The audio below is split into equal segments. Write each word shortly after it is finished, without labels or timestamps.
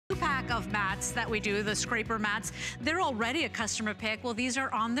Pack of mats that we do, the scraper mats, they're already a customer pick. Well, these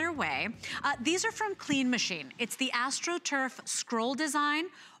are on their way. These are from Clean Machine. It's the AstroTurf scroll design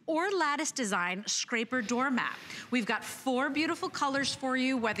or lattice design scraper doormat. We've got 4 beautiful colors for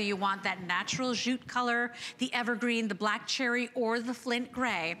you, whether you want that natural jute color, the evergreen, the black cherry, or the flint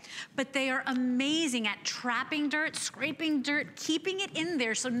gray. But they are amazing at trapping dirt, scraping dirt, keeping it in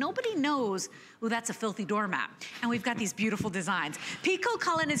there so nobody knows, oh, that's a filthy doormat. And we've got these beautiful designs. Pico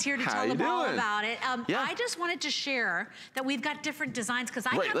Cullen is here to tell them all about it. I just wanted to share that we've got different designs because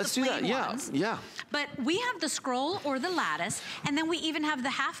I have the plain ones. But we have the scroll or the lattice, and then we even have the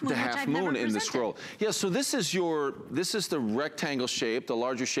half moon, which I've never presented. In the scroll. Yeah, so this is the rectangle shape, the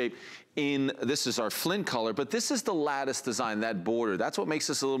larger shape. This is our flint color, but this is the lattice design, that border. That's what makes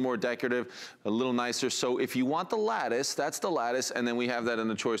this a little more decorative, a little nicer. So if you want the lattice, that's the lattice, and then we have that in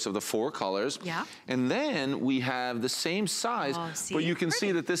the choice of the 4 colors. Yeah. And then we have the same size, but you can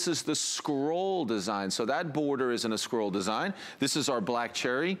see that this is the scroll design. So that border is in a scroll design. This is our black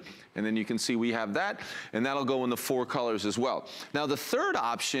cherry, and then you can see we have that, and that'll go in the 4 colors as well. Now the third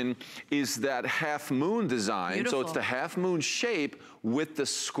option is that half moon design. Beautiful. So it's the half moon shape with the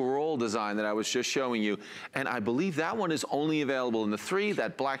scroll design that I was just showing you. And I believe that one is only available in the 3.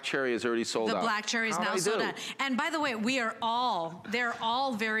 That black cherry is already sold out. The black cherry is now sold out. And by the way, they're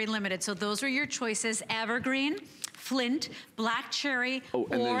all very limited. So those are your choices: evergreen, flint, black cherry, or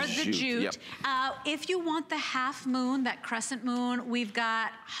the jute. Yep. If you want the half moon, that crescent moon, we've got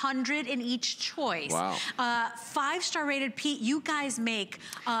 100 in each choice. Wow. 5-star rated. Pete, you guys make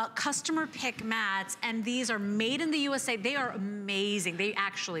customer pick mats, and these are made in the USA. They are amazing. They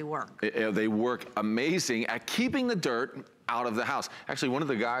actually work. They work amazing at keeping the dirt out of the house. Actually, one of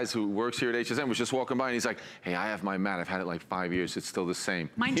the guys who works here at HSN was just walking by and he's like, hey, I have my mat. I've had it like 5 years. It's still the same.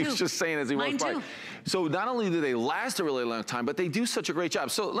 Mine too. He was just saying as he walked by. So not only do they last a really long time, but they do such a great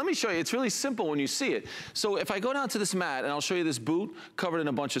job. So let me show you. It's really simple when you see it. So if I go down to this mat, and I'll show you this boot covered in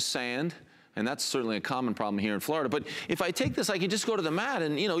a bunch of sand, and that's certainly a common problem here in Florida. But if I take this, I can just go to the mat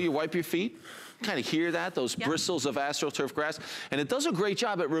and, you wipe your feet. Kind of hear that, those bristles of AstroTurf grass. And it does a great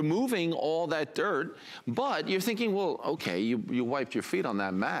job at removing all that dirt. But you're thinking, well, okay, you wiped your feet on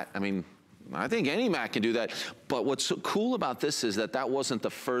that mat. I mean, I think any mat can do that. But what's so cool about this is that wasn't the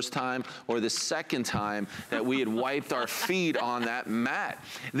first time or the second time that we had wiped our feet on that mat.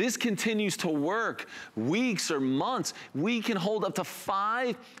 This continues to work weeks or months. We can hold up to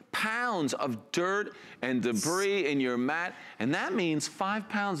 5 pounds of dirt and debris in your mat, and that means 5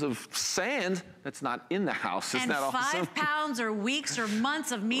 pounds of sand that's not in the house. Isn't that awesome? 5 pounds or weeks or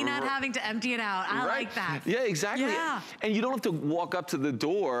months of me not having to empty it out. I like that. Yeah, exactly. Yeah. And you don't have to walk up to the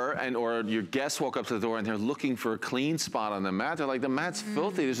door or your guests walk up to the door and they're looking for a clean spot on the mat. They're like, the mat's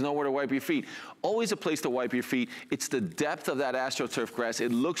filthy. There's nowhere to wipe your feet. Always a place to wipe your feet. It's the depth of that AstroTurf grass.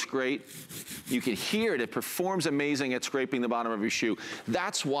 It looks great. You can hear it. It performs amazing at scraping the bottom of your shoe.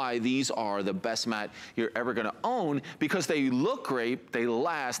 That's why these are the best mat you're ever going to own, because they look great, they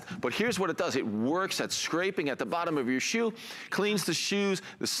last, but here's what it does. It works at scraping at the bottom of your shoe, cleans the shoes,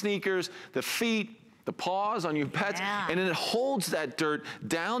 the sneakers, the feet, the paws on your pets, and then it holds that dirt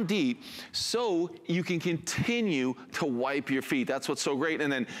down deep so you can continue to wipe your feet. That's what's so great.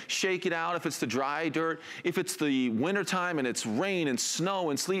 And then shake it out if it's the dry dirt. If it's the wintertime and it's rain and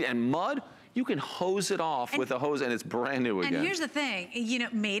snow and sleet and mud, you can hose it off with a hose and it's brand new again. And here's the thing,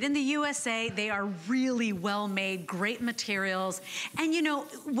 made in the USA, they are really well made, great materials. And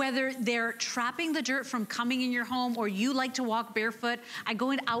whether they're trapping the dirt from coming in your home or you like to walk barefoot, I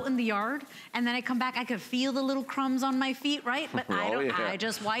go out in the yard and then I come back, I can feel the little crumbs on my feet, right? But I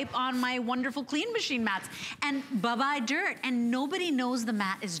just wipe on my wonderful Clean Machine mats and bye-bye dirt. And nobody knows the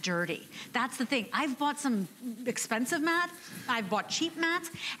mat is dirty. That's the thing. I've bought some expensive mats, I've bought cheap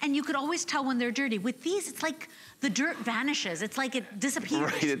mats, and you could always tell when they're dirty. With these, it's like the dirt vanishes. It's like it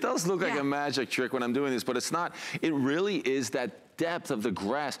disappears. Right, it does look like a magic trick when I'm doing this, but it's not. It really is that depth of the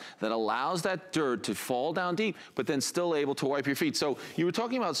grass that allows that dirt to fall down deep, but then still able to wipe your feet. So you were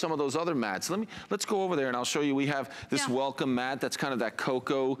talking about some of those other mats. Let's go over there and I'll show you. We have this welcome mat that's kind of that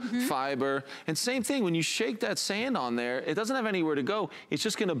cocoa fiber. And same thing, when you shake that sand on there, it doesn't have anywhere to go. It's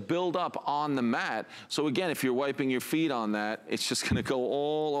just gonna build up on the mat. So again, if you're wiping your feet on that, it's just gonna go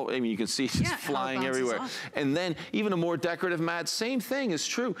all over. I mean, you can see it's just flying everywhere. And then even a more decorative mat, same thing is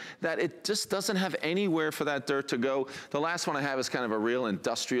true, that it just doesn't have anywhere for that dirt to go. The last one I have is kind of a real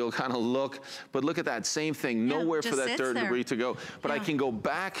industrial kind of look, but look at that, same thing, nowhere for that dirt and debris to go. But I can go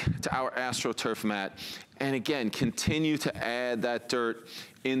back to our AstroTurf mat and again, continue to add that dirt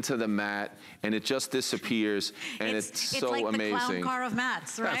into the mat, and it just disappears, and it's so like amazing. It's like the clown car of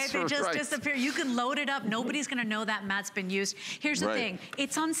mats, right? That's They just right. disappear. You can load it up. Nobody's going to know that mat's been used. Here's the thing.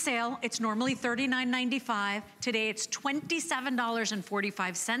 It's on sale. It's normally $39.95. Today, it's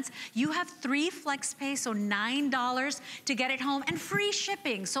 $27.45. You have 3 flex pay, so $9 to get it home, and free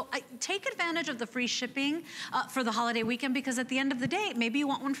shipping. So take advantage of the free shipping for the holiday weekend, because at the end of the day, maybe you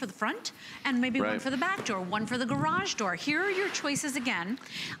want one for the front, and maybe one for the back door, one for the garage door. Here are your choices again.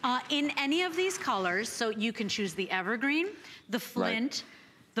 In any of these colors, so you can choose the evergreen, the flint,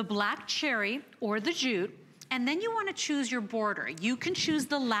 the black cherry, or the jute, and then you want to choose your border. You can choose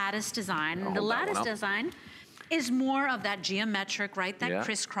the lattice design. And the lattice design is more of that geometric, right? That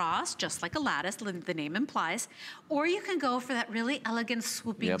crisscross, just like a lattice, the name implies. Or you can go for that really elegant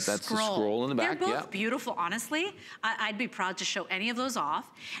swooping scroll. That's the scroll in the back. They're both beautiful, honestly. I'd be proud to show any of those off.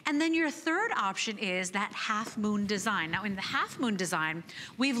 And then your third option is that half moon design. Now in the half moon design,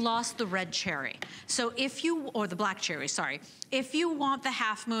 we've lost the red cherry. So if you, or the black cherry, sorry. If you want the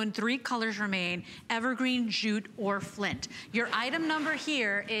half moon, 3 colors remain: evergreen, jute, or flint. Your item number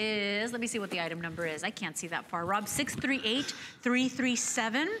here is, let me see what the item number is. I can't see that far, Rob.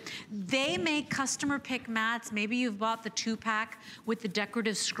 638337. They make customer pick mats. Maybe you've bought the 2-pack with the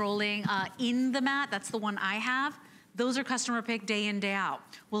decorative scrolling in the mat. That's the one I have. Those are customer pick day in, day out.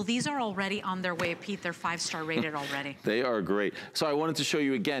 Well, these are already on their way, Pete. They're 5-star rated already. They are great. So I wanted to show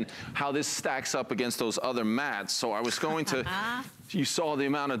you again how this stacks up against those other mats. So I was going to, you saw the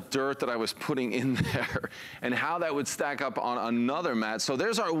amount of dirt that I was putting in there and how that would stack up on another mat. So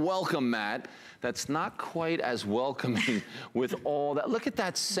there's our welcome mat. That's not quite as welcoming with all that. Look at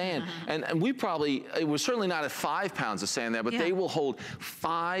that sand. And we probably, it was certainly not at 5 pounds of sand there, but they will hold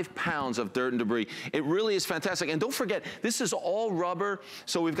 5 pounds of dirt and debris. It really is fantastic. And don't forget, this is all rubber.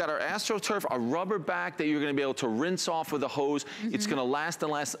 So we've got our AstroTurf, a rubber back that you're gonna be able to rinse off with a hose. It's gonna last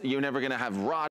and last. You're never gonna have rot